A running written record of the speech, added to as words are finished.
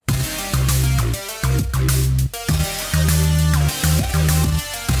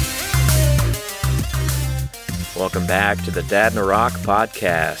welcome back to the Dad in a Rock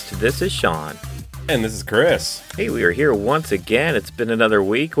podcast. This is Sean. And this is Chris. Hey, we are here once again. It's been another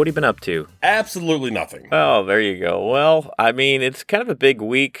week. What have you been up to? Absolutely nothing. Oh, there you go. Well, I mean, it's kind of a big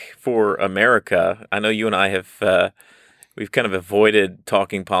week for America. I know you and I have, we've kind of avoided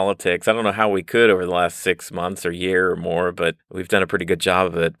talking politics. I don't know how we could over the last 6 months or year or more, but we've done a pretty good job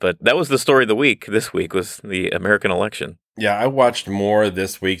of it. But that was the story of the week. This week was the American election. Yeah, I watched more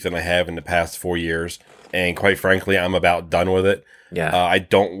this week than I have in the past 4 years. And quite frankly, I'm about done with it. Yeah. I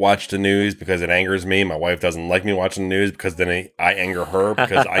don't watch the news because it angers me. My wife doesn't like me watching the news because then I anger her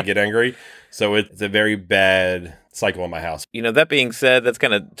because I get angry. So it's a very bad cycle in my house. You know, that being said, that's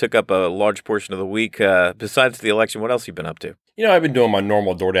kind of took up a large portion of the week. Besides the election, what else have you been up to? You know, I've been doing my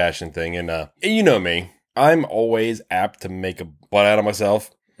normal DoorDashing thing. And you know me. I'm always apt to make a butt out of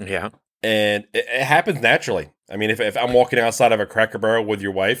myself. Yeah. And it happens naturally. I mean, if I'm walking outside of a Cracker Barrel with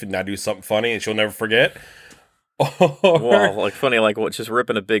your wife and I do something funny and she'll never forget. Well, like funny, like what? Just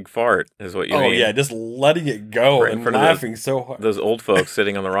ripping a big fart is what you mean. Oh, yeah, just letting it go right and laughing so hard. Those old folks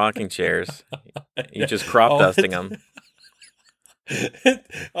sitting on the rocking chairs. You just crop dusting them.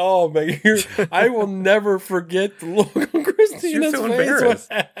 Oh, man. I will never forget the look on Christina's so face. Embarrassed.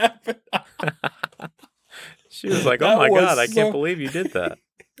 What happened. She was like, oh, my God, I can't believe you did that.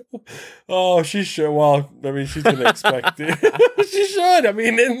 Oh, she should. Well, I mean, she's going to expect it. She should. I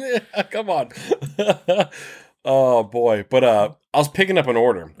mean, come on. Oh, boy. But I was picking up an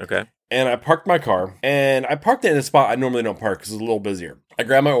order. Okay. And I parked my car. And I parked it in a spot I normally don't park because it's a little busier. I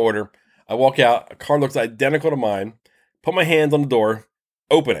grab my order. I walk out. A car looks identical to mine. Put my hands on the door.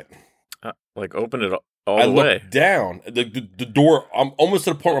 Open it. Like, open it all the way. I look down. The door, I'm almost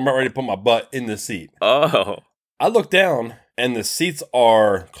to the point where I'm about ready to put my butt in the seat. Oh. I look down. And the seats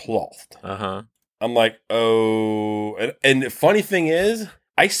are clothed. Uh-huh. I'm like, oh. And the funny thing is,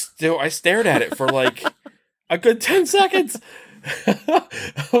 I stared at it for like a good 10 seconds. I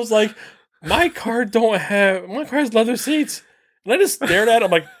was like, my car has leather seats. And I just stared at it.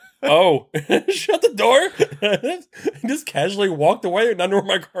 I'm like, oh, shut the door. And just casually walked away and I knew where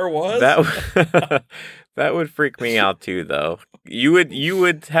my car was. That would freak me out too, though. You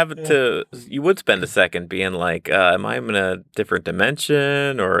would spend a second being like, am I in a different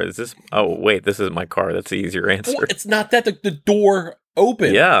dimension, or is this? Oh, wait, this is my car. That's the easier answer. Well, it's not that the door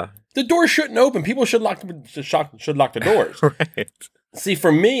opened. Yeah, the door shouldn't open. People should lock the doors. Right. See,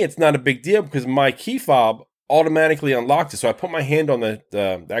 for me, it's not a big deal because my key fob automatically unlocked it. So I put my hand on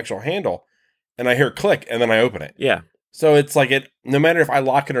the actual handle, and I hear it click, and then I open it. Yeah. So it's like no matter if I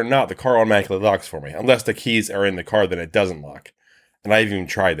lock it or not, the car automatically locks for me. Unless the keys are in the car, then it doesn't lock. And I've even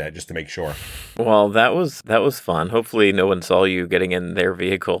tried that just to make sure. Well, that was fun. Hopefully no one saw you getting in their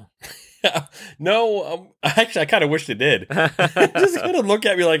vehicle. No, actually, I kind of wish they did. Just kind of look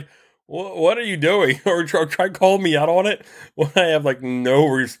at me like, what are you doing? Or try call me out on it when I have like no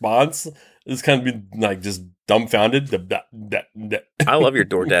response. It's kind of be like just dumbfounded. I love your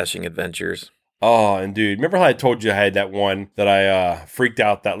door dashing adventures. Oh, and dude, remember how I told you I had that one that I freaked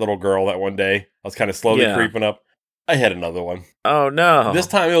out that little girl that one day? I was kind of slowly creeping up. I had another one. Oh, no. This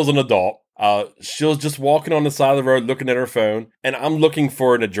time it was an adult. She was just walking on the side of the road looking at her phone, and I'm looking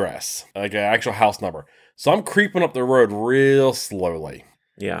for an address, like an actual house number. So I'm creeping up the road real slowly.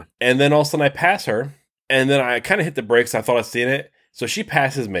 Yeah. And then all of a sudden I pass her, and then I kind of hit the brakes. I thought I'd seen it. So she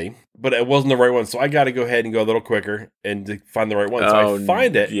passes me, but it wasn't the right one. So I got to go ahead and go a little quicker and to find the right one. So I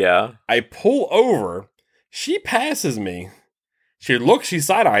find it. Yeah. I pull over. She passes me. She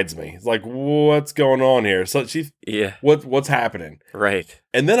side-eyes me. It's like, what's going on here? So what's happening? Right.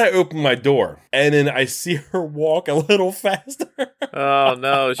 And then I open my door, and then I see her walk a little faster. Oh,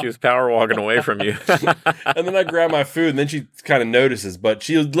 no. She was power walking away from you. And then I grab my food, and then she kind of notices. But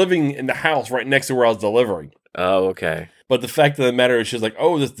she was living in the house right next to where I was delivering. Oh, okay. But the fact of the matter is, she's like,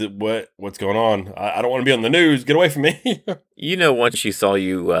 "Oh, what's going on? I don't want to be on the news. Get away from me." You know, once she saw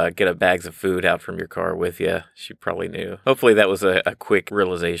you get a bags of food out from your car with you, she probably knew. Hopefully, that was a quick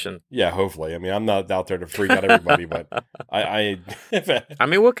realization. Yeah, hopefully. I mean, I'm not out there to freak out everybody, but I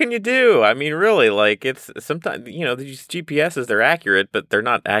mean, what can you do? I mean, really, like it's sometimes these GPSs, they're accurate, but they're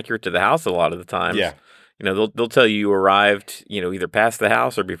not accurate to the house a lot of the time. Yeah. They'll tell you arrived, either past the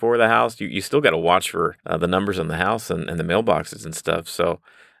house or before the house. You still got to watch for the numbers on the house and the mailboxes and stuff. So,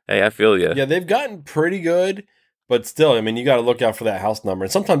 hey, I feel you. Yeah, they've gotten pretty good, but still, I mean, you got to look out for that house number.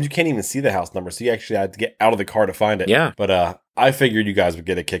 And sometimes you can't even see the house number, so you actually have to get out of the car to find it. Yeah. But I figured you guys would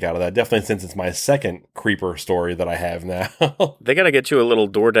get a kick out of that. Definitely since it's my second creeper story that I have now. They got to get you a little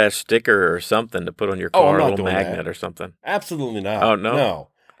DoorDash sticker or something to put on your car, a little magnet or something. Absolutely not. Oh, no? No.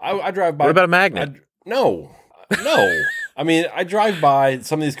 I drive by. What about a magnet? No. I mean, I drive by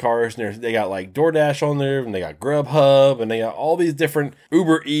some of these cars, and they got like DoorDash on there, and they got Grubhub, and they got all these different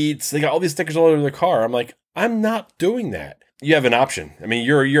Uber Eats. They got all these stickers all over their car. I'm like, I'm not doing that. You have an option. I mean,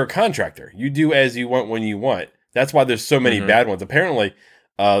 you're a contractor. You do as you want when you want. That's why there's so many bad ones. Apparently,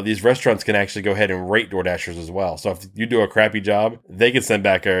 these restaurants can actually go ahead and rate DoorDashers as well. So if you do a crappy job, they can send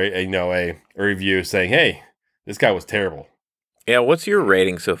back a review saying, "Hey, this guy was terrible." Yeah, what's your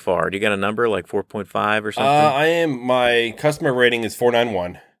rating so far? Do you got a number like 4.5 or something? My customer rating is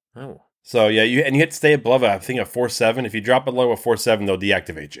 491. Oh. So yeah, you have to stay above I think a 4.7. If you drop below a 4.7, they'll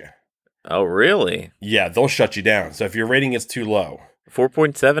deactivate you. Oh, really? Yeah, they'll shut you down. So if your rating is too low.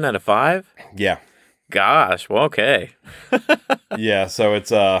 4.7 out of 5? Yeah. Gosh, well, okay. Yeah, so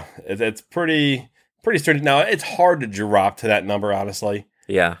it's pretty stringent. Now, it's hard to drop to that number, honestly.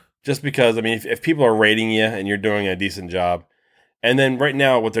 Yeah. Just because, I mean, if people are rating you and you're doing a decent job, and then right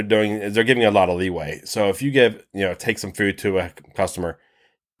now what they're doing is they're giving a lot of leeway. So if you take some food to a customer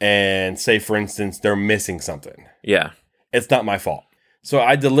and say, for instance, they're missing something. Yeah. It's not my fault. So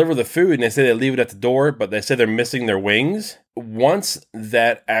I deliver the food and they say they leave it at the door, but they say they're missing their wings. Once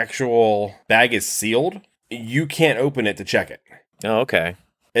that actual bag is sealed, you can't open it to check it. Oh, okay.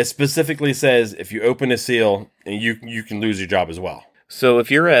 It specifically says if you open a seal, you can lose your job as well. So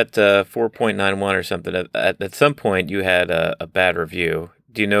if you're at 4.91 or something, at some point you had a bad review.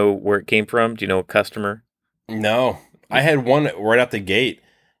 Do you know where it came from? Do you know a customer? No. I had one right out the gate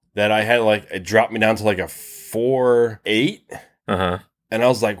that I had it dropped me down to like a 4.8. Uh-huh. And I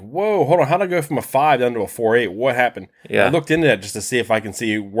was like, whoa, hold on. How'd I go from a 5 down to a 4.8? What happened? Yeah. I looked into that just to see if I can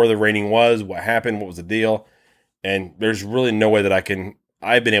see where the rating was, what happened, what was the deal. And there's really no way that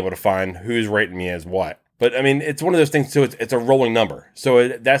I've been able to find who's rating me as what. But, I mean, it's one of those things, too. It's a rolling number. So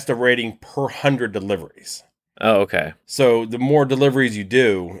that's the rating per 100 deliveries. Oh, okay. So the more deliveries you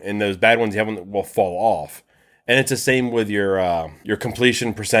do, and those bad ones you haven't will fall off. And it's the same with your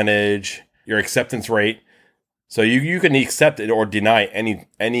completion percentage, your acceptance rate. So you can accept it or deny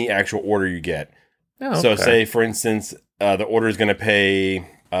any actual order you get. Oh, okay. So say, for instance, the order is going to pay,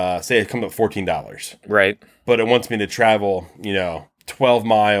 say it comes up $14. Right. But it wants me to travel, 12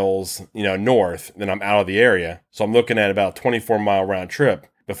 miles, north, then I'm out of the area. So I'm looking at about a 24-mile round trip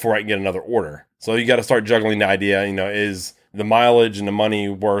before I can get another order. So you got to start juggling the idea, is the mileage and the money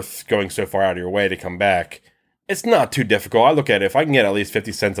worth going so far out of your way to come back? It's not too difficult. I look at it, if I can get at least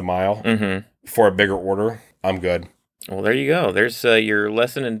 50 cents a mile for a bigger order, I'm good. Well, there you go. There's your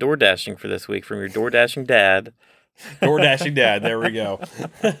lesson in door dashing for this week from your door dashing dad. Door dashing dad. There we go.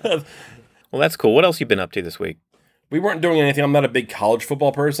 Well, that's cool. What else you been up to this week? We weren't doing anything. I'm not a big college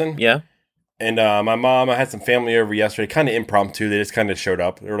football person. Yeah. And my mom, I had some family over yesterday, kind of impromptu. They just kind of showed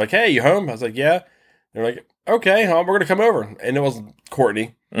up. They were like, "Hey, you home?" I was like, "Yeah." They're like, "Okay, we're going to come over." And it was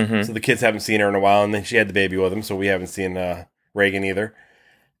Courtney. Mm-hmm. So the kids haven't seen her in a while. And then she had the baby with them. So we haven't seen Reagan either.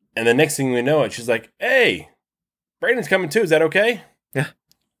 And the next thing we know it, she's like, "Hey, Brandon's coming too. Is that okay?" Yeah.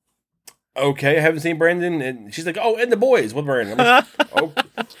 Okay, I haven't seen Brandon. And she's like, "Oh, and the boys with Brandon." I'm like, "Oh,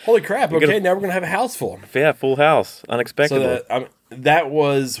 holy crap. Okay, now we're going to have a house full." Yeah, full house. Unexpected. So that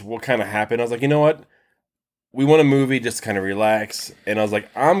was what kind of happened. I was like, you know what? We want a movie just to kind of relax. And I was like,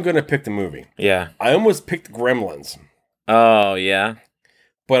 I'm going to pick the movie. Yeah. I almost picked Gremlins. Oh, yeah.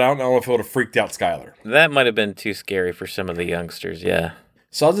 But I don't know if it would have freaked out Skylar. That might have been too scary for some of the youngsters, yeah.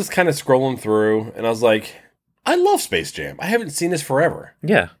 So I was just kind of scrolling through, and I was like, I love Space Jam. I haven't seen this forever.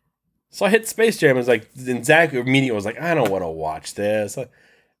 Yeah. So I hit Space Jam, and Zach immediately was like, I don't want to watch this. And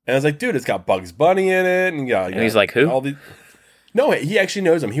I was like, dude, it's got Bugs Bunny in it. And he's like, who? No, he actually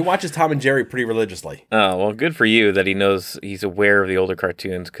knows him. He watches Tom and Jerry pretty religiously. Oh, well, good for you that he's aware of the older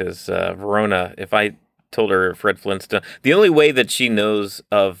cartoons, because Verona, if I told her Fred Flintstone, the only way that she knows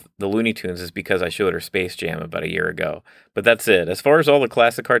of the Looney Tunes is because I showed her Space Jam about a year ago. But that's it. As far as all the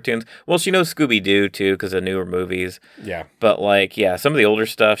classic cartoons, well, she knows Scooby-Doo, too, because of newer movies. Yeah. But, some of the older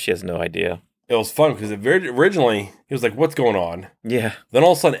stuff, she has no idea. It was fun because originally he was like, "What's going on?" Yeah. Then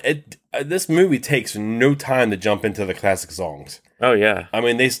all of a sudden, this movie takes no time to jump into the classic songs. Oh yeah. I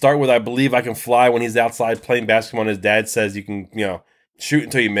mean, they start with "I Believe I Can Fly" when he's outside playing basketball, and his dad says you can, shoot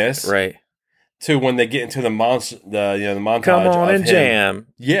until you miss. Right. To when they get into the montage. Come on of and him. jam.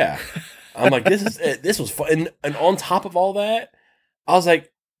 Yeah. I'm like, this is it. This was fun, and on top of all that, I was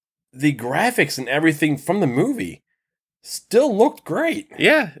like, the graphics and everything from the movie still looked great.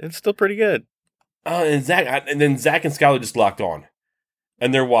 Yeah, it's still pretty good. And then Zach and Skylar just locked on,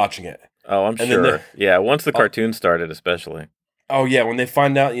 and they're watching it. Oh, I'm sure. Yeah, once the cartoon started, especially. Oh yeah, when they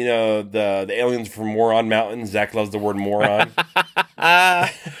find out, the aliens from Moron Mountain. Zach loves the word moron.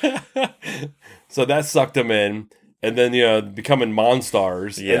 So that sucked them in. and then becoming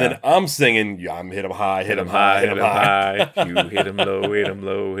Monstars, Yeah. and then I'm singing, yeah, I'm hit 'em high, Hit him high, hit him high. You hit him low, hit him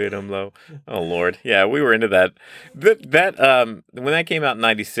low, hit him low. Oh Lord, yeah, we were into that. When that came out in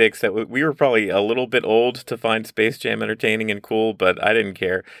 '96, we were probably a little bit old to find Space Jam entertaining and cool, but I didn't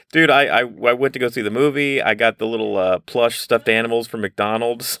care, dude. I went to go see the movie. I got the little plush stuffed animals from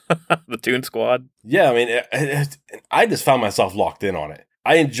McDonald's, the Toon Squad. Yeah, I mean, I just found myself locked in on it.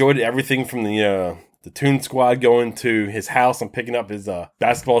 I enjoyed everything from the Toon Squad going to his house and picking up his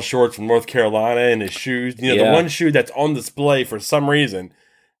basketball shorts from North Carolina and his shoes. The one shoe that's on display for some reason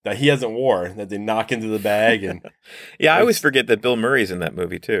that he hasn't wore, that they knock into the bag. And yeah, I always forget that Bill Murray's in that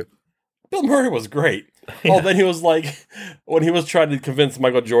movie too. Bill Murray was great. Yeah. Oh, then he was like, when he was trying to convince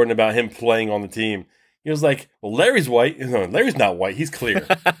Michael Jordan about him playing on the team, he was like, well, Larry's white. No, Larry's not white. He's clear.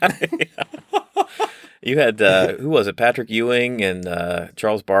 You had, who was it? Patrick Ewing and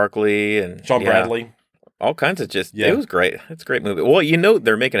Charles Barkley and Sean Bradley. All kinds of it was great. It's a great movie. Well,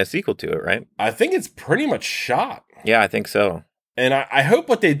 they're making a sequel to it, right? I think it's pretty much shot. Yeah, I think so. And I hope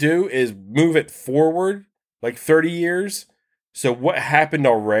what they do is move it forward like 30 years. So what happened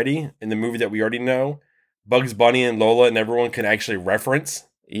already in the movie that we already know, Bugs Bunny and Lola and everyone can actually reference.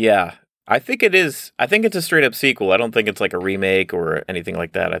 Yeah. I think it is. I think it's a straight up sequel. I don't think it's like a remake or anything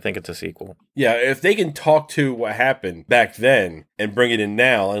like that. I think it's a sequel. Yeah, if they can talk to what happened back then and bring it in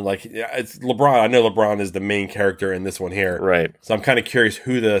now, and like it's LeBron. I know LeBron is the main character in this one here, right? So I'm kind of curious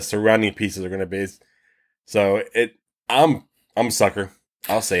who the surrounding pieces are going to be. So I'm a sucker.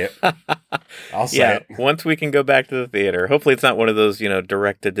 I'll say it. I'll say it. Once we can go back to the theater. Hopefully it's not one of those,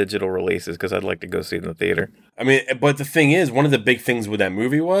 direct to digital releases, because I'd like to go see it in the theater. I mean, but the thing is, one of the big things with that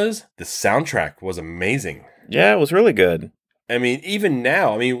movie was the soundtrack was amazing. Yeah, it was really good. I mean, even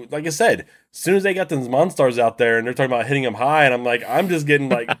now, like I said, as soon as they got those Monstars out there and they're talking about hitting them high, and I'm like, I'm just getting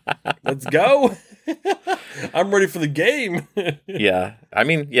like, let's go. I'm ready for the game. Yeah. I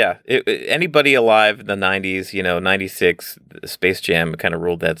mean, yeah. Anybody alive in the 90s, 96, Space Jam kind of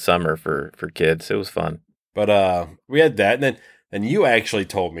ruled that summer for kids. It was fun. But we had that. And then you actually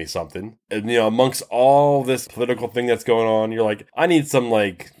told me something. And, amongst all this political thing that's going on, you're like, I need some,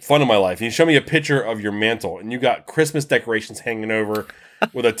 like, fun in my life. And you show me a picture of your mantle. And you got Christmas decorations hanging over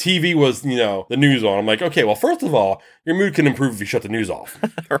with a TV was, the news on. I'm like, okay, well, first of all, your mood can improve if you shut the news off.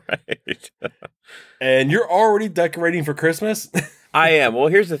 Right. And you're already decorating for Christmas? I am. Well,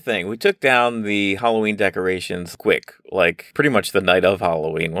 here's the thing. We took down the Halloween decorations quick, like pretty much the night of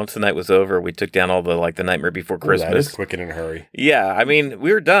Halloween. Once the night was over, we took down all the Nightmare Before Christmas. That is quick and in a hurry. Yeah. I mean,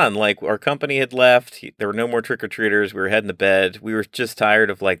 we were done. Like, our company had left. There were no more trick-or-treaters. We were heading to bed. We were just tired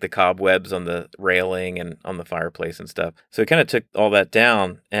of the cobwebs on the railing and on the fireplace and stuff. So we kind of took all that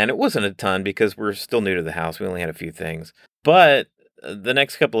down, and it wasn't a ton because we're still new to the house. We only had a few things. But the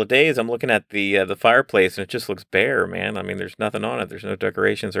next couple of days, I'm looking at the fireplace, and it just looks bare, man. I mean, there's nothing on it. There's no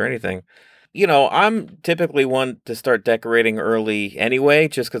decorations or anything. I'm typically one to start decorating early anyway,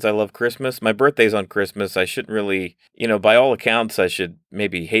 just because I love Christmas. My birthday's on Christmas. I shouldn't really, by all accounts, I should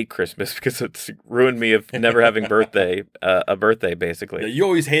maybe hate Christmas because it's ruined me of never having a birthday, basically. Yeah, you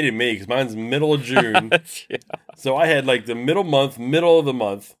always hated me because mine's middle of June. Yeah. So I had the middle of the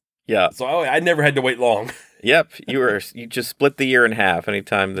month. Yeah. So I never had to wait long. Yep, you just split the year in half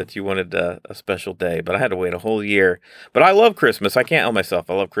anytime that you wanted a special day, but I had to wait a whole year. But I love Christmas. I can't help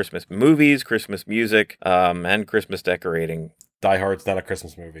myself. I love Christmas movies, Christmas music, and Christmas decorating. Die Hard's not a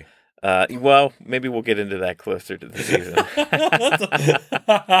Christmas movie. Well, maybe we'll get into that closer to the season.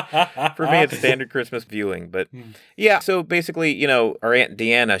 For me, it's standard Christmas viewing, but yeah. So basically, our Aunt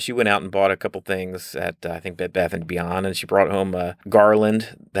Deanna, she went out and bought a couple things at I think Bed Bath & Beyond, and she brought home a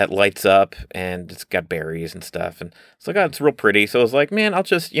garland that lights up and it's got berries and stuff, and it's like, oh, it's real pretty. So I was like, man, I'll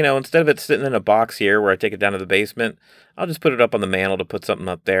just instead of it sitting in a box here where I take it down to the basement, I'll just put it up on the mantle to put something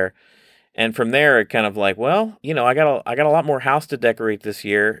up there. And from there, it kind of I got a lot more house to decorate this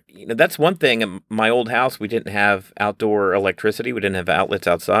year. That's one thing. In my old house, we didn't have outdoor electricity. We didn't have outlets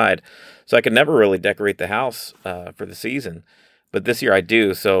outside. So I could never really decorate the house for the season. But this year I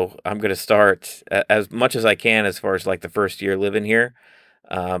do. So I'm going to start as much as I can as far as the first year living here.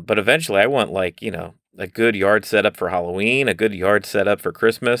 But eventually I want a good yard setup for Halloween, a good yard setup for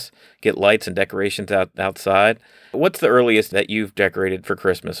Christmas, get lights and decorations outside. What's the earliest that you've decorated for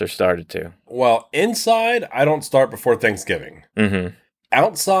Christmas or started to? Well, inside, I don't start before Thanksgiving. Mm-hmm.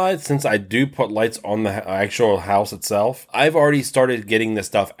 Outside, since I do put lights on the actual house itself, I've already started getting this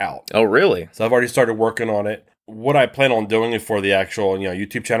stuff out. Oh, really? So I've already started working on it. what I plan on doing for the actual,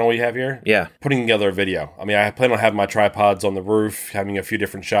 YouTube channel we have here, Yeah. putting together a video. I mean, I plan on having my tripods on the roof, having a few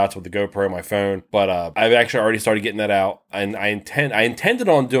different shots with the GoPro, my phone, but I've actually already started getting that out, and I intended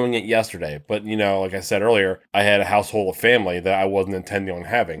on doing it yesterday, but like I said earlier, I had a household of family that I wasn't intending on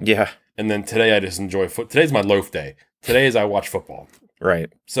having. Yeah. And then today I just enjoy Today's my loaf day. Today is I watch football.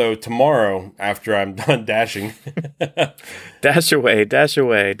 Right. So tomorrow, after I'm done dashing, Dash away, dash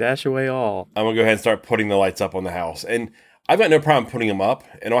away, dash away all. I'm going to go ahead and start putting the lights up on the house. And I've got no problem putting them up,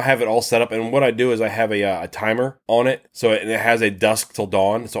 and I'll have it all set up. And what I do is I have a timer on it, so it has a dusk till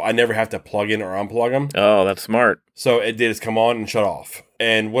dawn, so I never have to plug in or unplug them. Oh, that's smart. So it did just come on and shut off.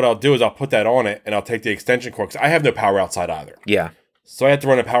 And what I'll do is I'll put that on it, and I'll take the extension cord, because I have no power outside either. Yeah. So I have to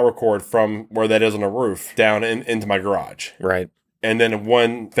run a power cord from where that is on the roof down into my garage. Right. And then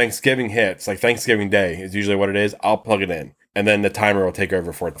when Thanksgiving hits, like Thanksgiving Day is usually what it is, I'll plug it in. And then the timer will take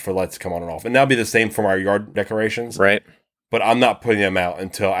over for lights to come on and off. And that'll be the same for my yard decorations. Right. But I'm not putting them out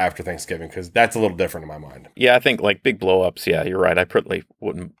until after Thanksgiving because that's a little different in my mind. Yeah, I think like big blow-ups, yeah, you're right. I probably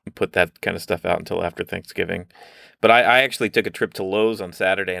wouldn't put that kind of stuff out until after Thanksgiving. But I actually took a trip to Lowe's on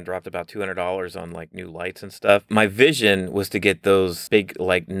Saturday and dropped about $200 on like new lights and stuff. My vision was to get those big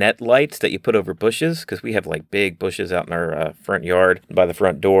like net lights that you put over bushes because we have like big bushes out in our front yard by the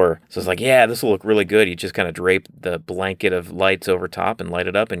front door. So it's like, yeah, this will look really good. You just kind of drape the blanket of lights over top and light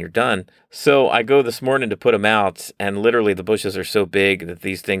it up and you're done. So I go this morning to put them out and literally the bushes are so big that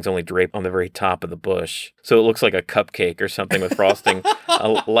these things only drape on the very top of the bush. So it looks like a cupcake or something with frosting,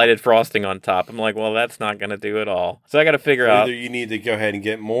 a lighted frosting on top. I'm like, well, that's not going to do it all. So I got to figure out. Either you need to go ahead and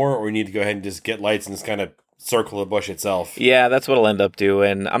get more, or you need to go ahead and just get lights and just kind of circle the bush itself. Yeah, that's what I'll end up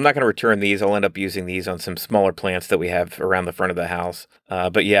doing. I'm not going to return these. I'll end up using these on some smaller plants that we have around the front of the house.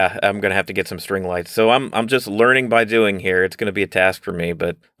 But yeah, I'm going to have to get some string lights. So I'm just learning by doing here. It's going to be a task for me,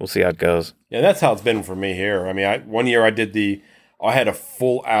 but we'll see how it goes. Yeah, that's how it's been for me here. I mean, one year I had a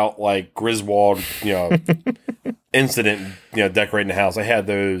full out like Griswold, incident, decorating the house. I had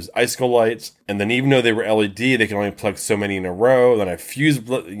those icicle lights, and then even though they were LED, they can only plug so many in a row. Then I fuses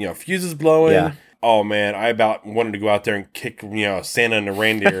blowing. Yeah. Oh man, I about wanted to go out there and kick, Santa and the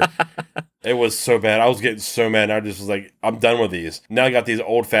reindeer. It was so bad. I was getting so mad. I just was like, I'm done with these. Now I got these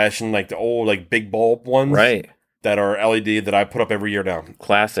old fashioned, like the old like big bulb ones, Right. that are LED that I put up every year now.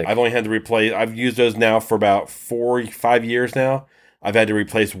 Classic. I've only had to replace. I've used those now for about 4-5 years now. I've had to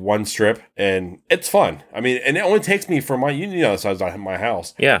replace one strip, and it's fun. I mean, and it only takes me for the size of my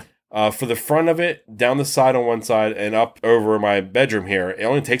house. Yeah. For the front of it, down the side on one side, and up over my bedroom here, it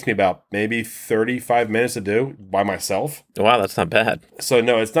only takes me about maybe 35 minutes to do by myself. Wow, that's not bad. So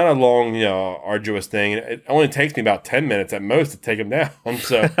no, it's not a long, arduous thing. It only takes me about 10 minutes at most to take them down.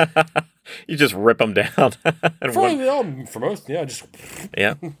 So You just rip them down. for most, just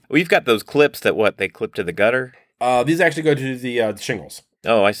Yeah. Well, you've got those clips that they clip to the gutter? these actually go to the shingles.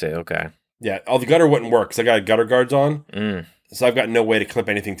 Oh, I see. Okay. Yeah, the gutter wouldn't work because I got gutter guards on. Mm. So I've got no way to clip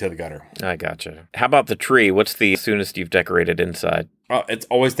anything to the gutter. I gotcha. How about the tree? What's the soonest you've decorated inside? It's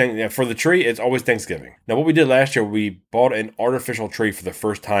always for the tree. It's always Thanksgiving. Now, what we did last year, we bought an artificial tree for the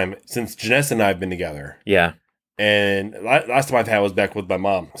first time since Janessa and I have been together. Yeah. And last time I've had was back with my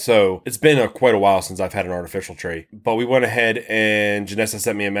mom. So it's been quite a while since I've had an artificial tree. But we went ahead and Janessa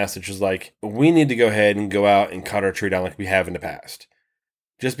sent me a message. Was like, we need to go ahead and go out and cut our tree down like we have in the past.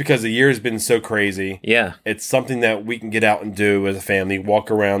 Just because the year has been so crazy. Yeah. It's something that we can get out and do as a family, walk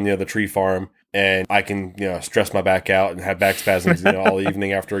around, the tree farm, and I can, stress my back out and have back spasms, all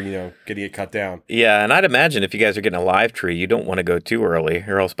evening after, getting it cut down. Yeah, and I'd imagine if you guys are getting a live tree, you don't want to go too early,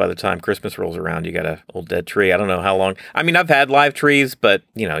 or else by the time Christmas rolls around, you got an old dead tree. I don't know how long. I mean, I've had live trees, but,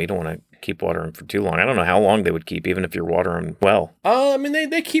 you don't want to keep watering for too long. I don't know how long they would keep, even if you're watering well. I mean,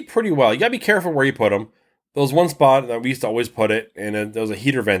 they keep pretty well. You got to be careful where you put them. There was one spot that we used to always put it, and there was a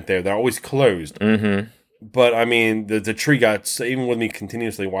heater vent there. They're always closed. Mm-hmm. But, I mean, the tree got, even with me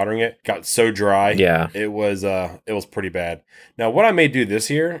continuously watering it, got so dry. Yeah. It was pretty bad. Now, what I may do this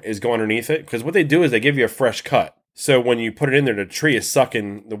year is go underneath it, because what they do is they give you a fresh cut. So when you put it in there, the tree is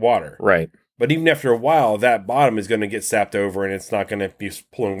sucking the water. Right. But even after a while, that bottom is going to get sapped over, and it's not going to be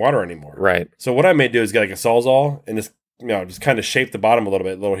pulling water anymore. Right. So what I may do is get like a Sawzall and just kind of shape the bottom a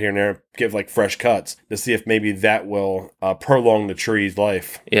little here and there, give like fresh cuts to see if maybe that will prolong the tree's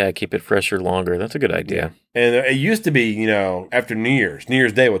life. Yeah, keep it fresher longer. That's a good idea. And it used to be, after New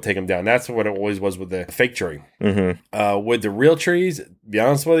Year's Day would take them down. That's what it always was with the fake tree. Mm-hmm. With the real trees, to be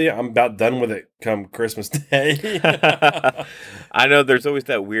honest with you, I'm about done with it come Christmas Day. I know there's always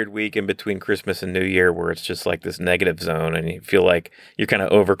that weird week in between Christmas and New Year where it's just like this negative zone and you feel like you're kind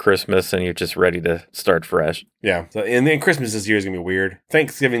of over Christmas and you're just ready to start fresh. Yeah. So, and then Christmas this year is going to be weird.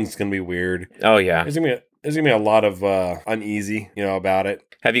 Thanksgiving's going to be weird. Oh, yeah. There's going to be There's going to be a lot of uneasy, about it.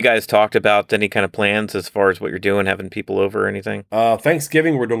 Have you guys talked about any kind of plans as far as what you're doing, having people over or anything?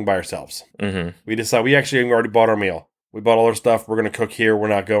 Thanksgiving, we're doing by ourselves. Mm-hmm. We actually already bought our meal. We bought all our stuff. We're going to cook here. We're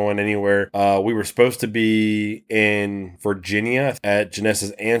not going anywhere. We were supposed to be in Virginia at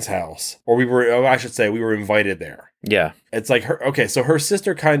Janessa's aunt's house. Or we were invited there. Yeah. It's like so her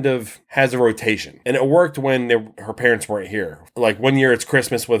sister kind of has a rotation. And it worked when her parents weren't here. Like 1 year it's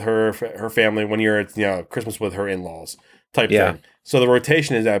Christmas with her family. 1 year it's, Christmas with her in-laws type thing. So the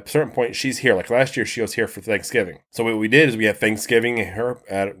rotation is at a certain point, she's here. Like last year, she was here for Thanksgiving. So what we did is we had Thanksgiving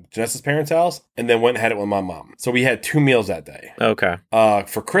at Janessa's parents' house and then went and had it with my mom. So we had 2 meals that day. Okay.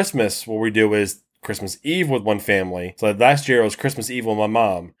 For Christmas, what we do is Christmas Eve with one family. So last year, it was Christmas Eve with my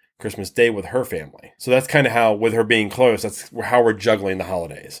mom, Christmas Day with her family. So that's kind of how, with her being close, that's how we're juggling the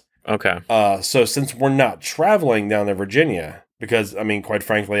holidays. Okay. So since we're not traveling down to Virginia, because, quite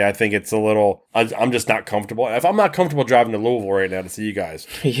frankly, I think it's a little... I'm just not comfortable. If I'm not comfortable driving to Louisville right now to see you guys...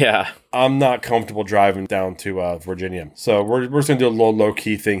 Yeah. I'm not comfortable driving down to Virginia. So we're just going to do a little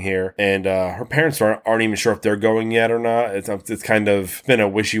low-key thing here. And her parents aren't even sure if they're going yet or not. It's kind of been a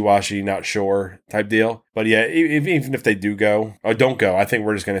wishy-washy, not sure type deal. But yeah, even if they do go, or don't go, I think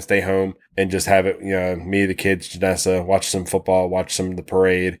we're just going to stay home and just have it, me, the kids, Janessa, watch some football, watch some of the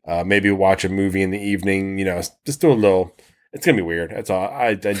parade, maybe watch a movie in the evening, just do a little... It's going to be weird. That's all.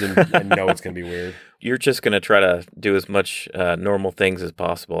 I know it's going to be weird. You're just going to try to do as much normal things as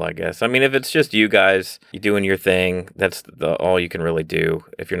possible, I guess. If it's just you guys, you doing your thing, that's all you can really do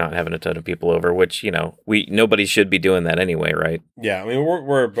if you're not having a ton of people over, which, nobody should be doing that anyway, right? Yeah,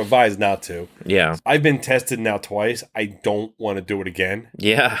 we're advised not to. Yeah. I've been tested now twice. I don't want to do it again.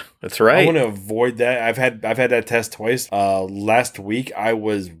 Yeah, that's right. I want to avoid that. I've had that test twice. Last week, I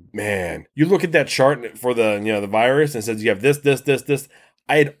was, man, you look at that chart for the, the virus and it says you have this.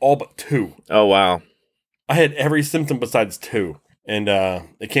 I had all but 2. Oh, wow. I had every symptom besides 2. And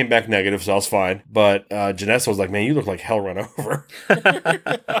it came back negative, so I was fine. But Janessa was like, man, you look like hell run over.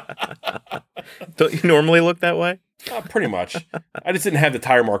 Don't you normally look that way? Pretty much. I just didn't have the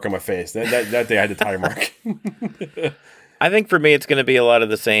tire mark on my face. That day I had the tire mark. I think for me, it's going to be a lot of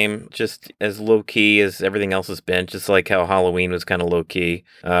the same, just as low-key as everything else has been, just like how Halloween was kind of low-key.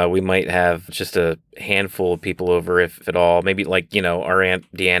 We might have just a handful of people over, if at all. Maybe like, our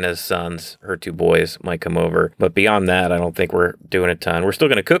Aunt Deanna's sons, her 2 boys, might come over. But beyond that, I don't think we're doing a ton. We're still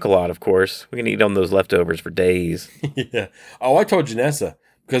going to cook a lot, of course. We can eat on those leftovers for days. Yeah. Oh, I told Janessa.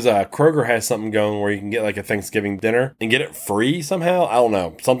 Because Kroger has something going where you can get like a Thanksgiving dinner and get it free somehow. I don't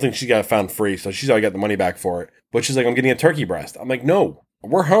know. Something she got found free. So she's already got the money back for it. But she's like, I'm getting a turkey breast. I'm like, no,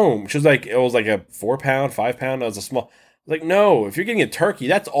 we're home. She's like, it was like a 4-pound, 5-pound. It was a small. I was like, no, if you're getting a turkey,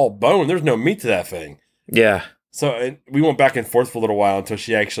 that's all bone. There's no meat to that thing. Yeah. So we went back and forth for a little while until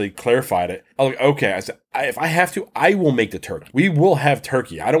she actually clarified it. I was like, okay. I said, if I have to, I will make the turkey. We will have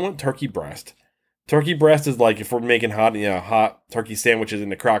turkey. I don't want turkey breast. Turkey breast is like if we're making hot turkey sandwiches in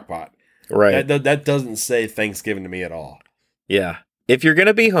the crock pot. Right. That doesn't say Thanksgiving to me at all. Yeah. If you're going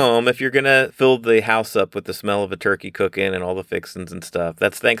to be home, if you're going to fill the house up with the smell of a turkey cooking and all the fixings and stuff,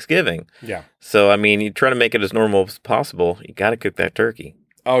 that's Thanksgiving. Yeah. So, you try to make it as normal as possible. You got to cook that turkey.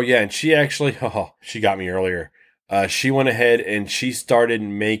 Oh, yeah. And she actually, she got me earlier. She went ahead and she started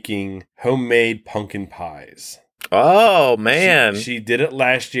making homemade pumpkin pies. Oh, man. She did it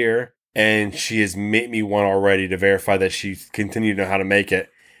last year. And she has made me one already to verify that she continued to know how to make it.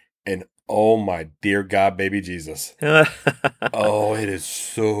 And oh my dear God, baby Jesus. Oh, it is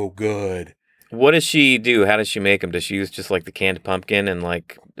so good. What does she do? How does she make them? Does she use just like the canned pumpkin and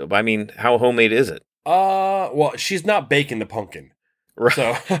how homemade is it? Well, she's not baking the pumpkin. Right.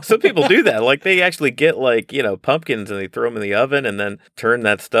 So some people do that. Like they actually get pumpkins and they throw them in the oven and then turn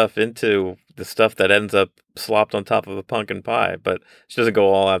that stuff into the stuff that ends up slopped on top of a pumpkin pie. But she doesn't go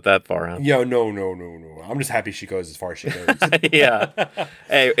all out that far, huh? Yo, no. I'm just happy she goes as far as she goes. Yeah.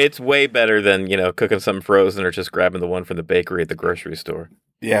 Hey, it's way better than, cooking something frozen or just grabbing the one from the bakery at the grocery store.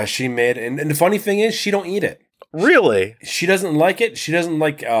 Yeah, she made it. And the funny thing is, she don't eat it. Really? She doesn't like it. She doesn't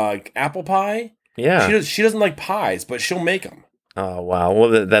like apple pie. Yeah. She doesn't like pies, but she'll make them. Oh, wow.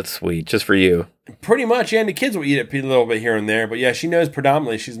 Well, that's sweet. Just for you. Pretty much, yeah. And the kids will eat it a little bit here and there. But yeah, she knows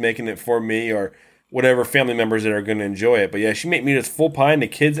predominantly she's making it for me or whatever family members that are going to enjoy it. But yeah, she made me this full pie and the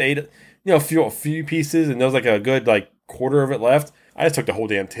kids ate it, a few pieces. And there was like a good quarter of it left. I just took the whole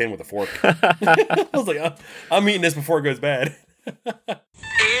damn tin with a fork. I was like, I'm eating this before it goes bad. After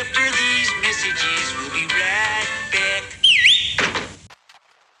these messages, we'll be right back.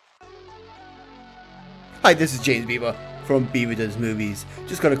 Hi, this is James Bieber from Bieber Does Movies.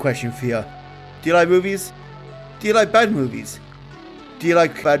 Just got a question for you. Do you like movies? Do you like bad movies? Do you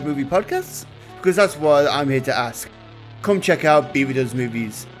like bad movie podcasts? because that's what I'm here to ask. Come check out Beaver Does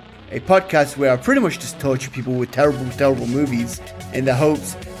Movies, a podcast where I pretty much just torture people with terrible, terrible movies in the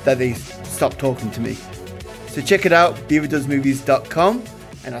hopes that they stop talking to me. So check it out, beaverdoesmovies.com,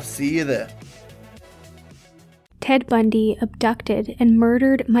 and I'll see you there. Ted Bundy abducted and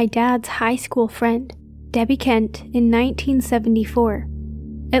murdered my dad's high school friend, Debbie Kent, in 1974.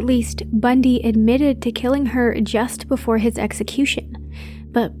 At least, Bundy admitted to killing her just before his execution,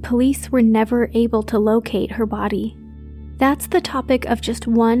 but police were never able to locate her body. That's the topic of just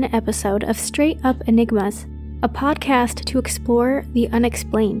one episode of Straight Up Enigmas, a podcast to explore the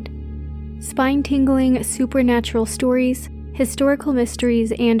unexplained. Spine-tingling supernatural stories, historical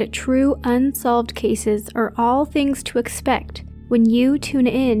mysteries, and true unsolved cases are all things to expect when you tune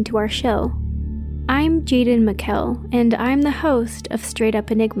in to our show. I'm Jaden McKell, and I'm the host of Straight Up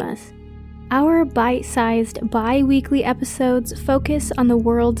Enigmas. Our bite-sized, bi-weekly episodes focus on the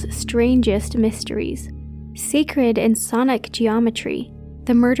world's strangest mysteries. Sacred and sonic geometry,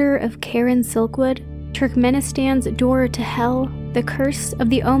 the murder of Karen Silkwood, Turkmenistan's door to hell, the curse of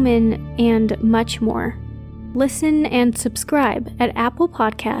the omen, and much more. Listen and subscribe at Apple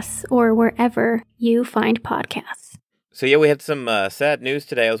Podcasts or wherever you find podcasts. So yeah, we had some sad news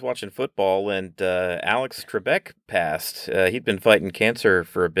today. I was watching football, and Alex Trebek passed. He'd been fighting cancer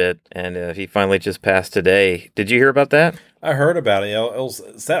for a bit, and he finally just passed today. Did you hear about that? I heard about it. It was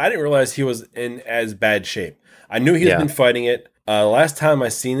sad. I didn't realize he was in as bad shape. I knew he had been fighting it. Last time I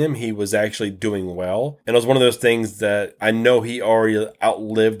seen him, he was actually doing well. And it was one of those things that I know he already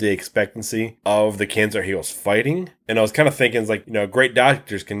outlived the expectancy of the cancer he was fighting. And I was kind of thinking, like, great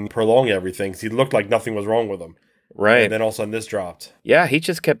doctors can prolong everything. So he looked like nothing was wrong with him. Right. And then all of a sudden this dropped. Yeah, he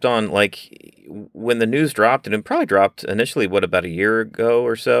just kept on, like, when the news dropped, and it probably dropped initially, about a year ago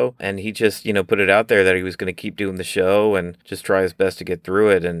or so, and he just, put it out there that he was going to keep doing the show and just try his best to get through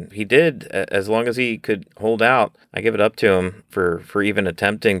it, and he did, as long as he could hold out. I give it up to him for even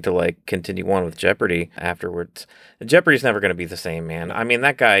attempting to, like, continue on with Jeopardy afterwards. Jeopardy's never going to be the same, man. I mean,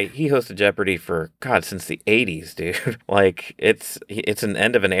 that guy, he hosted Jeopardy for, God, since the 80s, dude. Like, it's an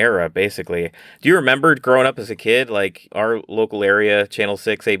end of an era, basically. Do you remember growing up as a kid, like, our local area, Channel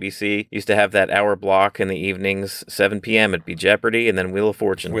 6, ABC, used to have that hour block in the evenings, 7 p.m. It'd be Jeopardy and then Wheel of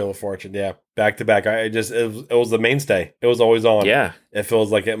Fortune. Wheel of Fortune, yeah. Back to back. It was the mainstay. It was always on. Yeah. It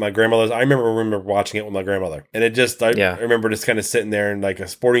feels like at my grandmother's. I remember watching it with my grandmother. And I remember just kind of sitting there in like a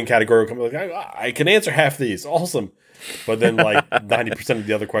sporting category. Like, I can answer half these. Awesome. But then like 90% of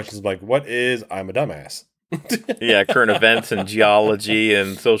the other questions, like, what is I'm a dumbass? Yeah, current events and geology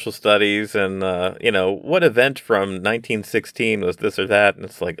and social studies and, what event from 1916 was this or that? And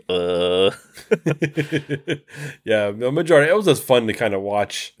it's like, Yeah, the majority. It was just fun to kind of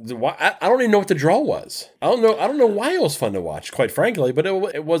watch. I don't even know what the draw was. I don't know why it was fun to watch, quite frankly, but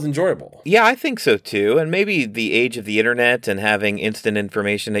it was enjoyable. Yeah, I think so too. And maybe the age of the internet and having instant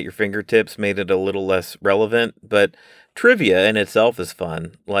information at your fingertips made it a little less relevant, but trivia in itself is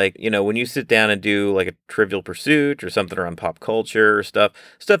fun. Like, when you sit down and do like a Trivial Pursuit or something around pop culture or stuff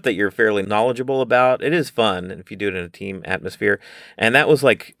that you're fairly knowledgeable about, it is fun if you do it in a team atmosphere. And that was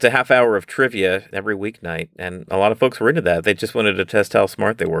like, it's a half hour of trivia every weeknight. And a lot of folks were into that. They just wanted to test how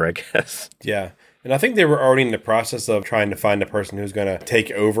smart they were, I guess. Yeah. And I think they were already in the process of trying to find a person who's going to take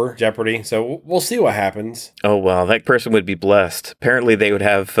over Jeopardy. So we'll see what happens. Oh, well, that person would be blessed. Apparently, they would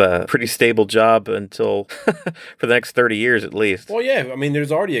have a pretty stable job until for the next 30 years at least. Well, yeah. I mean,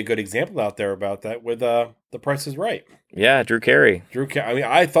 there's already a good example out there about that with The Price is Right. Yeah, Drew Carey. I mean,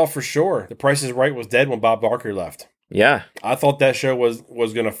 I thought for sure The Price is Right was dead when Bob Barker left. Yeah. I thought that show was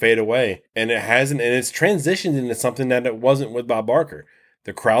going to fade away. And it hasn't. And it's transitioned into something that it wasn't with Bob Barker.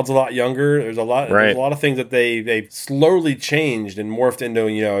 The crowd's a lot younger. There's a lot of things that they slowly changed and morphed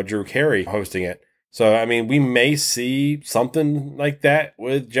into, Drew Carey hosting it. So, I mean, we may see something like that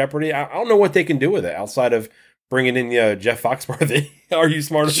with Jeopardy. I don't know what they can do with it outside of bringing in Jeff Foxworthy. Are you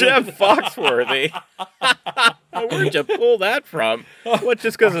smart? Jeff Foxworthy? Where'd you pull that from? What,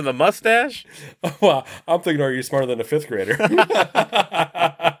 just because of the mustache? Well, I'm thinking, are you smarter than a fifth grader?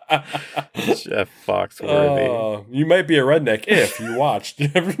 Jeff Foxworthy. You might be a redneck if you watched.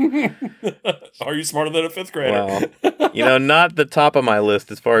 Are you smarter than a fifth grader? Well, not the top of my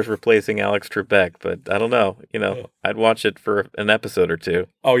list as far as replacing Alex Trebek, but I don't know. I'd watch it for an episode or two.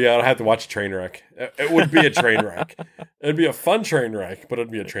 Oh, yeah, I'd have to watch a train wreck. It would be a train wreck. It'd be a fun train wreck, but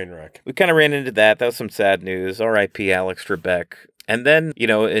it'd be a train wreck. We kind of ran into that. That was some sad news. R.I.P. Alex Trebek. And then,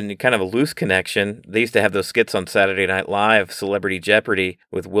 in kind of a loose connection, they used to have those skits on Saturday Night Live, Celebrity Jeopardy,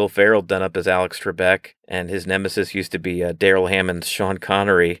 with Will Ferrell done up as Alex Trebek, and his nemesis used to be Daryl Hammond's Sean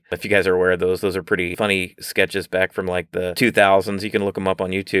Connery. If you guys are aware of those are pretty funny sketches back from like the 2000s. You can look them up on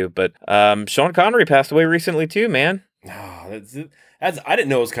YouTube. But Sean Connery passed away recently too, man. Oh, that's I didn't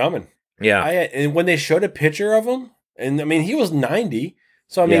know it was coming. Yeah. And when they showed a picture of him, and I mean, he was 90.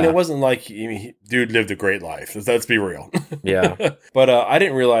 So, I mean, It wasn't like, dude lived a great life. Let's be real. Yeah. But I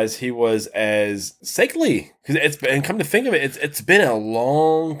didn't realize he was as sickly. And come to think of it, it's been a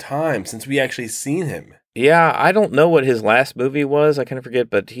long time since we actually seen him. Yeah, I don't know what his last movie was. I kind of forget,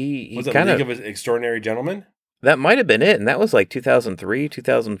 but he was it kind League of Extraordinary Gentlemen? That might have been it, and that was like 2003,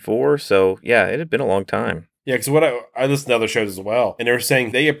 2004. So, yeah, it had been a long time. Yeah, because I listened to other shows as well, and they were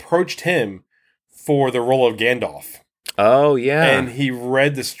saying they approached him for the role of Gandalf. Oh, yeah. And he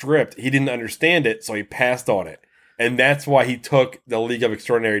read the script. He didn't understand it, so he passed on it. And that's why he took the League of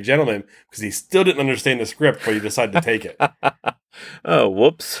Extraordinary Gentlemen, because he still didn't understand the script, but he decided to take it. Oh,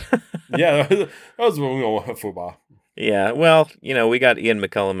 whoops. Yeah, that was when we went football. Yeah, well, we got Ian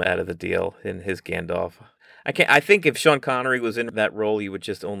McKellen out of the deal in his Gandalf. I think if Sean Connery was in that role, you would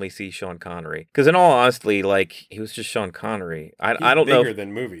just only see Sean Connery. Because in all honesty, like, he was just Sean Connery. I don't know. Bigger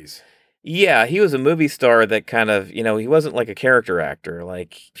than movies. Yeah, he was a movie star that kind of, he wasn't like a character actor.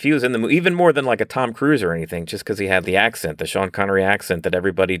 Like, if he was in the movie, even more than like a Tom Cruise or anything, just because he had the accent, the Sean Connery accent that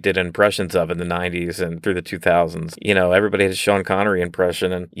everybody did impressions of in the 90s and through the 2000s. Everybody had a Sean Connery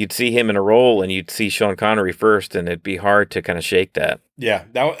impression, and you'd see him in a role and you'd see Sean Connery first, and it'd be hard to kind of shake that. Yeah,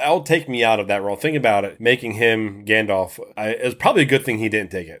 that'll take me out of that role. Think about it. Making him Gandalf, it was probably a good thing he didn't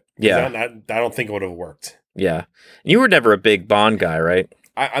take it. Yeah. I don't think it would have worked. Yeah. You were never a big Bond guy, right?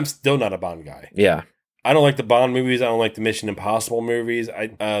 I'm still not a Bond guy. Yeah. I don't like the Bond movies. I don't like the Mission Impossible movies.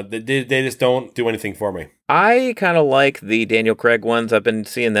 They just don't do anything for me. I kind of like the Daniel Craig ones. I've been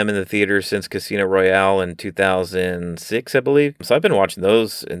seeing them in the theaters since Casino Royale in 2006, I believe. So I've been watching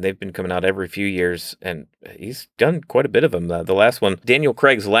those, and they've been coming out every few years, and he's done quite a bit of them. The last one, Daniel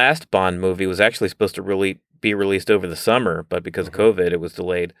Craig's last Bond movie, was actually supposed to really be released over the summer, but because of COVID, it was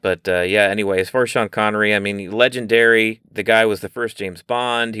delayed. But anyway, as far as Sean Connery, I mean, legendary. The guy was the first James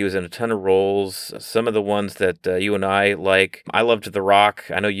Bond. He was in a ton of roles. Some of the ones that you and I like. I loved The Rock.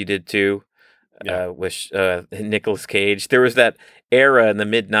 I know you did too. Yeah. With Nicolas Cage. There was that era in the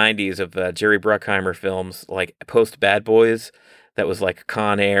mid-90s of Jerry Bruckheimer films, like post Bad Boys, that was like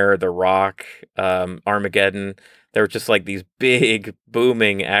Con Air, The Rock, Armageddon. They were just like these big,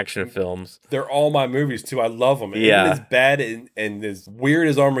 booming action films. They're all my movies, too. I love them. And Yeah. even as bad and as weird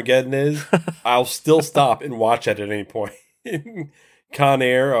as Armageddon is, I'll still stop and watch it at any point. Con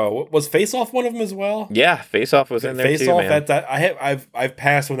Air. Was Face Off one of them as well? Yeah, Face Off was in there Face too, Off. man. I've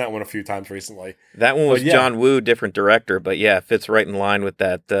passed on that one a few times recently. That one was yeah. John Woo, different director, but yeah, fits right in line with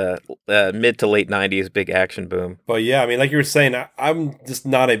that mid to late 90s big action boom. But yeah, I mean, like you were saying, I'm just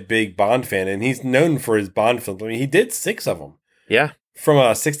not a big Bond fan, and he's known for his Bond films. I mean, he did 6 of them. Yeah.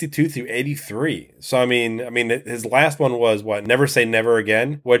 From 62 through 83. So I mean, his last one was what? Never Say Never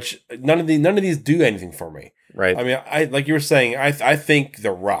Again, which none of these do anything for me. Right. I mean, I like you were saying, I think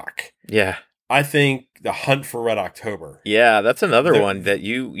The Rock. Yeah. I think The Hunt for Red October. Yeah, that's another one that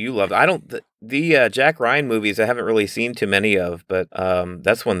you loved. I don't the Jack Ryan movies I haven't really seen too many of, but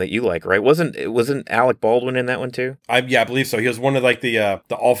that's one that you like, right? Wasn't Alec Baldwin in that one too? I believe so. He was one of like the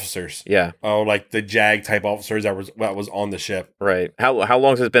officers. Yeah. Oh, like the JAG type officers that was on the ship. Right. How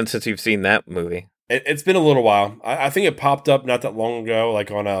long has it been since you've seen that movie? It's been a little while. I think it popped up not that long ago, like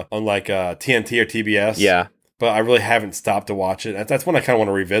on TNT or TBS. Yeah. But I really haven't stopped to watch it. That's one I kind of want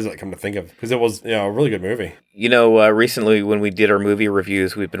to revisit, come to think of, because it was a really good movie. Recently when we did our movie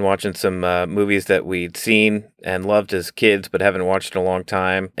reviews, we've been watching some movies that we'd seen and loved as kids, but haven't watched in a long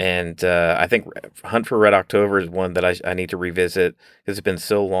time. And I think Hunt for Red October is one that I need to revisit because it's been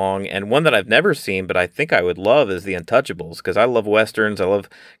so long. And one that I've never seen, but I think I would love is The Untouchables, because I love Westerns. I love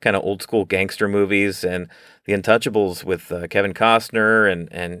kind of old school gangster movies, and The Untouchables with Kevin Costner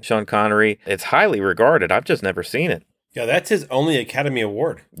and Sean Connery. It's highly regarded. I've just never seen it. Yeah, that's his only Academy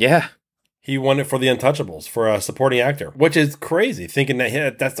Award. Yeah. He won it for The Untouchables for a supporting actor, which is crazy, thinking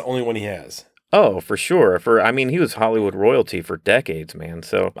that that's the only one he has. Oh, for sure. He was Hollywood royalty for decades, man.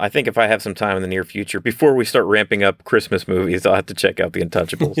 So I think if I have some time in the near future, before we start ramping up Christmas movies, I'll have to check out The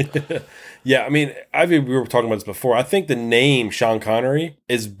Untouchables. Yeah, I mean, we were talking about this before. I think the name Sean Connery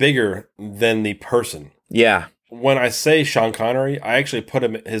is bigger than the person. Yeah. When I say Sean Connery, I actually put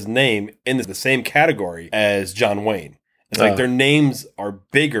his name in the same category as John Wayne. It's like their names are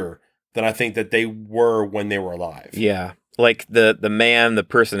bigger than I think that they were when they were alive. Yeah. Like the man, the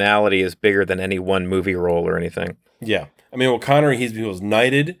personality is bigger than any one movie role or anything. Yeah. I mean, well, Connery, he was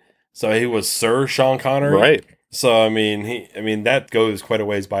knighted, so he was Sir Sean Connery. Right. So, I mean, that goes quite a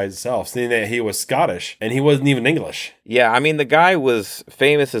ways by itself. Seeing that he was Scottish, and he wasn't even English. Yeah, I mean, the guy was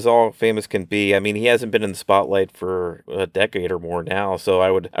famous as all famous can be. I mean, he hasn't been in the spotlight for a decade or more now, so I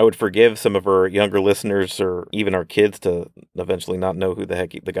would forgive some of our younger listeners or even our kids to eventually not know who the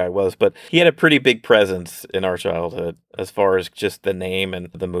heck the guy was. But he had a pretty big presence in our childhood as far as just the name and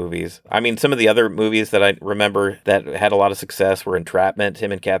the movies. I mean, some of the other movies that I remember that had a lot of success were Entrapment,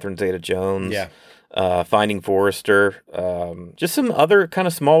 him and Catherine Zeta-Jones. Yeah. Finding Forrester, just some other kind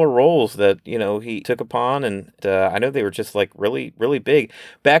of smaller roles that, he took upon. And I know they were just like really, really big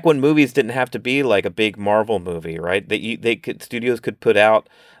back when movies didn't have to be like a big Marvel movie, right? Studios could put out,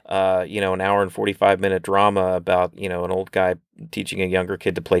 an hour and 45-minute drama about, an old guy teaching a younger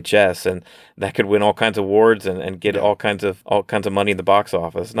kid to play chess, and that could win all kinds of awards and get all kinds of money in the box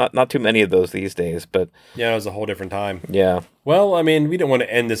office. Not too many of those these days, but yeah, it was a whole different time. Yeah. Well, I mean, we didn't want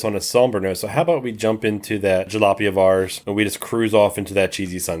to end this on a somber note, so how about we jump into that jalopy of ours and we just cruise off into that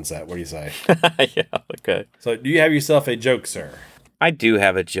cheesy sunset? What do you say? Yeah, okay. So, do you have yourself a joke, sir? I do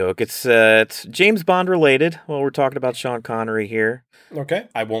have a joke. It's James Bond related. Well, we're talking about Sean Connery here. Okay,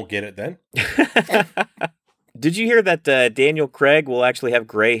 I won't get it then. Did you hear that Daniel Craig will actually have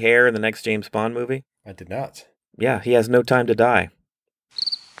gray hair in the next James Bond movie? I did not. Yeah, he has No Time to Die.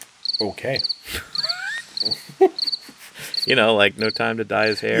 Okay. Like No Time to Dye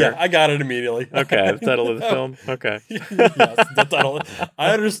His Hair. Yeah, I got it immediately. Okay, the title of the film. Okay. Yes, the title.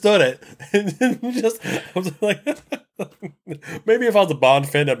 I understood it. I was like, maybe if I was a Bond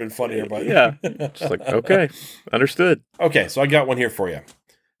fan, that'd been funnier. But yeah, just like, okay, understood. Okay, so I got one here for you.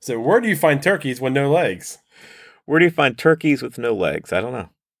 So, where do you find turkeys with no legs? Where do you find turkeys with no legs? I don't know.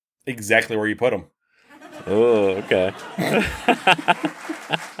 Exactly where you put them. Oh, okay.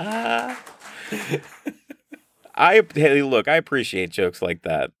 Hey, look, I appreciate jokes like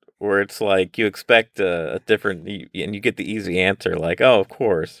that, where it's like you expect a different, and you get the easy answer, like, oh, of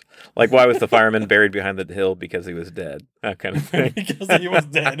course. Like, why was the fireman buried behind the hill? Because he was dead. That kind of thing. Because he was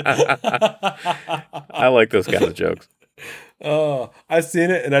dead. I like those kind of jokes. Oh, I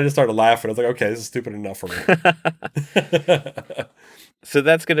seen it and I just started laughing. I was like, okay, this is stupid enough for me. So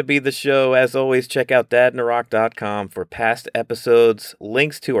that's going to be the show. As always, check out dadintherock.com for past episodes,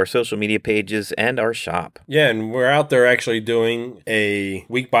 links to our social media pages, and our shop. Yeah, and we're out there actually doing a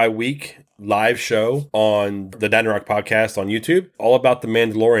week-by-week live show on the Dad in the Rock podcast on YouTube, all about The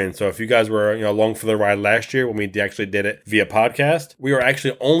Mandalorian. So if you guys were along for the ride last year when we actually did it via podcast, we were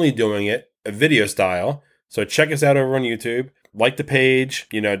actually only doing it a video style. So check us out over on YouTube. Like the page,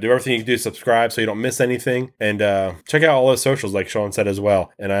 do everything you can do to subscribe so you don't miss anything. And check out all those socials like Sean said as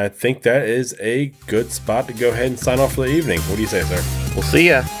well. And I think that is a good spot to go ahead and sign off for the evening. What do you say, sir? We'll see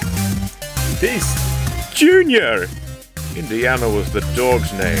ya. Peace. Junior! Indiana was the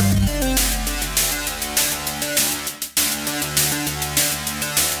dog's name.